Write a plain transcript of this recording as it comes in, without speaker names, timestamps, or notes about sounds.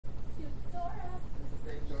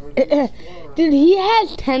Dude, he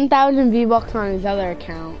has 10,000 V-Bucks on his other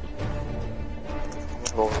account.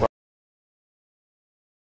 Oh,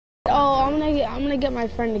 I'm gonna get my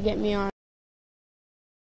friend to get me on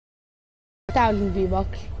 1,000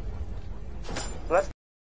 V-Bucks.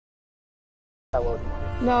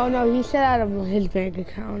 No, he said out of his bank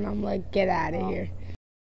account. I'm like, get out of here.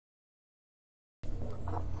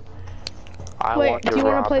 Wait, do you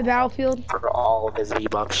want to play Battlefield? For all of his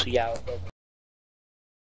V-Bucks, yeah.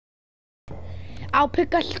 I'll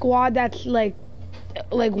pick a squad that's like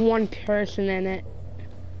one person in it.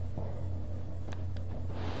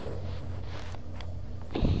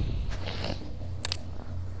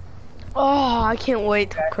 Oh, I can't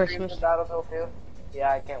wait till Christmas. Battlefield 2?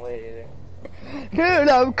 Yeah, I can't wait either. Dude,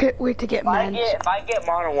 I can't wait to get mad. If I get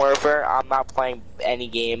Modern Warfare, I'm not playing any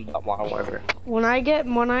game but Modern Warfare.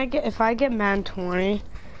 If I get Man 20,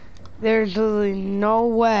 there's literally no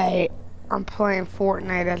way I'm playing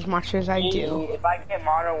Fortnite as much as I do. If I get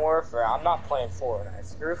Modern Warfare, I'm not playing Fortnite.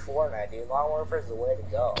 Screw Fortnite, dude. Modern Warfare is the way to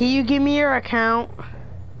go. Can you give me your account?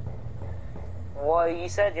 Well, you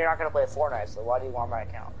said you're not gonna play Fortnite, so why do you want my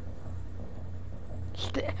account?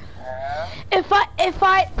 But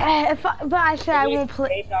I said I won't play.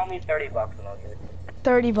 They tell me $30 and I'll give it.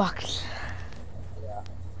 $30. Yeah.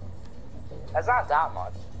 That's not that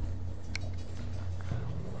much.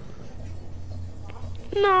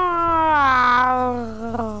 No.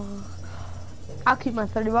 I'll keep my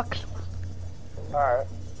 $30. Alright.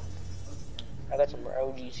 I got some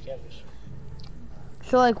OG skins.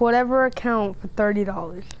 So like whatever account for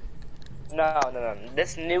 $30. No.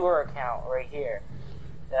 This newer account right here.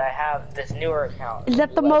 That I have this newer account. Is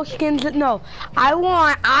that the most skins that no? I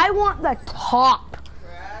want the top.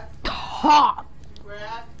 Top.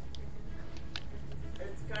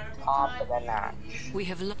 It's gonna be Top of the notch. We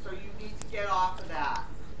have so you need to get off of that.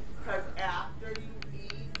 Because after you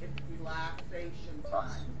eat, it's relaxation time.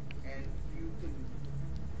 And you can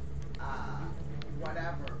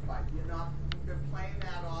whatever, but you've been playing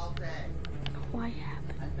that all day. Why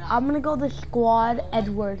happened? I'm gonna go to the squad,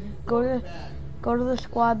 Edward. Go to the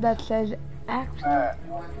squad that says action.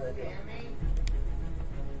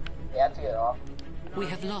 You have to get off. We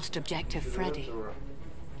have lost objective Freddy.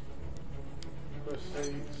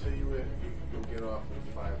 Say you'll get off in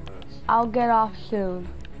 5 minutes. I'll get off soon.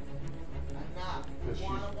 Because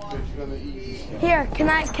you're gonna eat. Here, can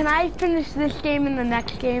I finish this game and the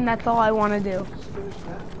next game? That's all I want to do.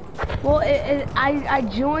 Well, I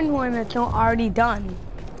joined when it's already done.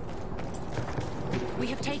 We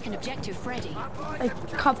have taken objective Freddy. A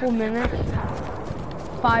couple minutes.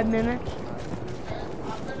 5 minutes.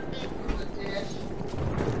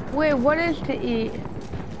 Wait, what is to eat?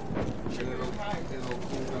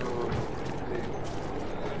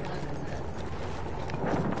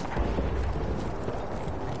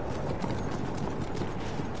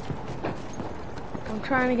 I'm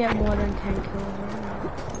trying to get more than 10 kills right now.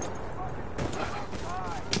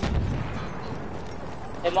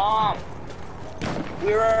 Hey, Mom.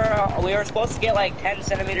 We were supposed to get like 10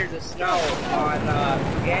 centimeters of snow on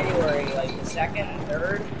January, like the 2nd,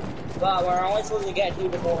 3rd, but we're only supposed to get 2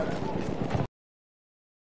 to 4.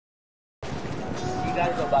 You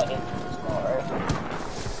gotta go by inches, alright?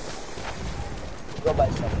 Go by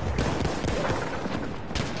 7.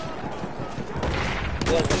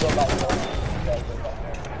 You have to go by 4.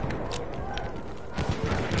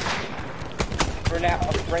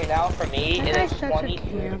 Right now, for me, it is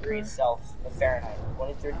 23 degrees Fahrenheit.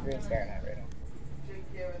 23 degrees Fahrenheit right now. Take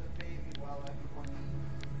care of the baby while everyone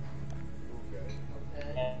eats.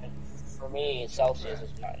 And for me, Celsius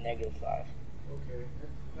is not -5. Okay.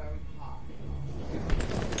 It's very hot.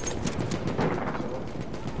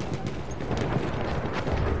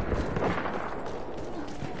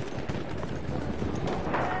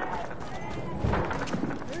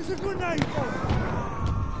 Here's a good night, folks.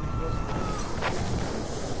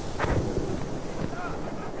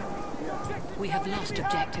 We have lost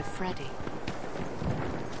objective Freddy.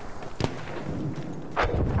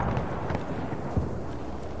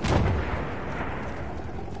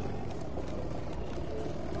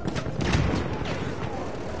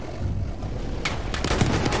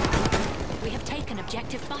 We have taken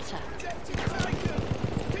objective Butter.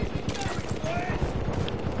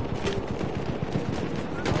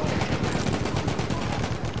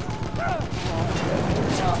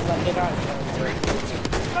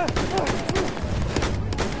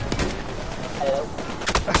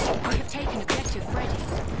 We have taken objective Freddy.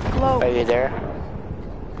 Hello. Are you there?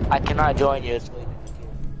 I cannot join you.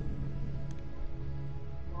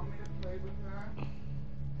 Want me to play with her?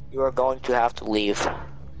 You are going to have to leave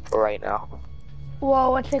for right now.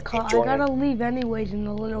 Well, what's it called? I Enjoy gotta leave anyways in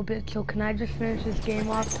a little bit, so can I just finish this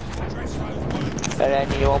game off? And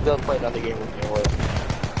then you won't be able to play another game with me, will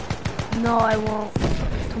you? No, I won't.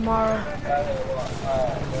 Tomorrow.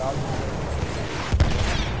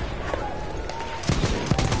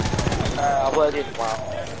 I'll play with you tomorrow.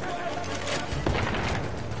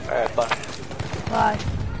 Alright, bye. Bye.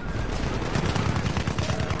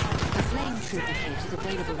 A flame trooper kit is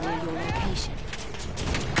available near your location.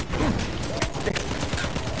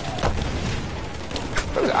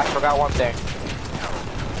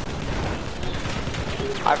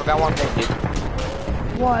 I forgot one thing. Dude.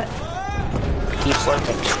 What? Keep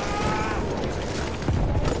slurping.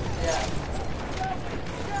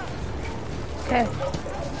 Okay.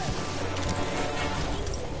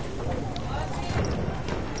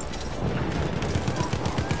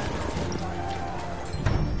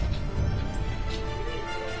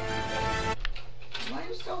 Why are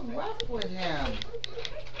you so rough with him?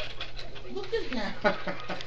 Look at him.